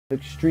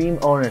Extreme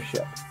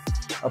Ownership,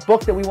 a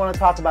book that we want to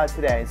talk about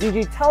today.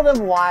 ZG, tell them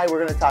why we're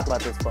going to talk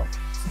about this book.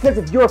 It's because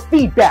of your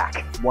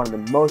feedback. One of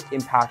the most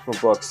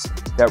impactful books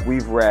that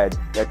we've read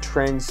that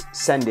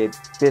transcended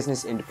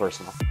business into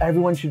personal.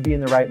 Everyone should be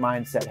in the right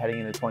mindset heading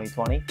into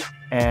 2020.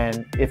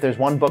 And if there's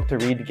one book to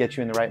read to get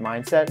you in the right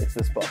mindset, it's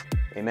this book.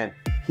 Amen.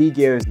 He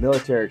gives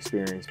military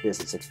experience,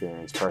 business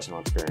experience, personal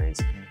experience.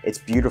 It's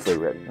beautifully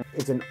written.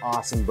 It's an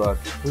awesome book.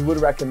 We would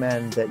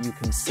recommend that you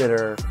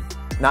consider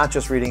not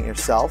just reading it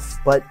yourself,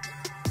 but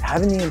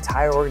having the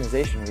entire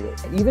organization read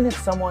it. Even if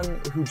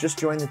someone who just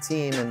joined the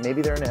team and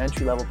maybe they're in an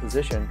entry-level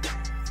position,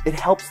 it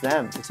helps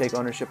them to take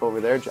ownership over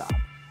their job.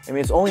 I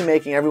mean, it's only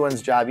making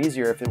everyone's job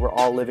easier if we're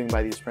all living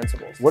by these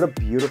principles. What a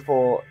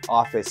beautiful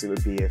office it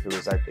would be if it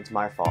was like, it's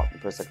my fault. The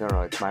person's like,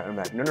 no, it's my, I'm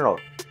like, no.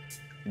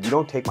 You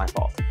don't take my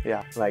fault.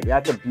 Yeah. Like,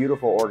 that's a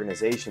beautiful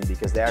organization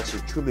because they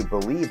actually truly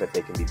believe that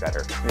they can be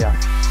better. Yeah.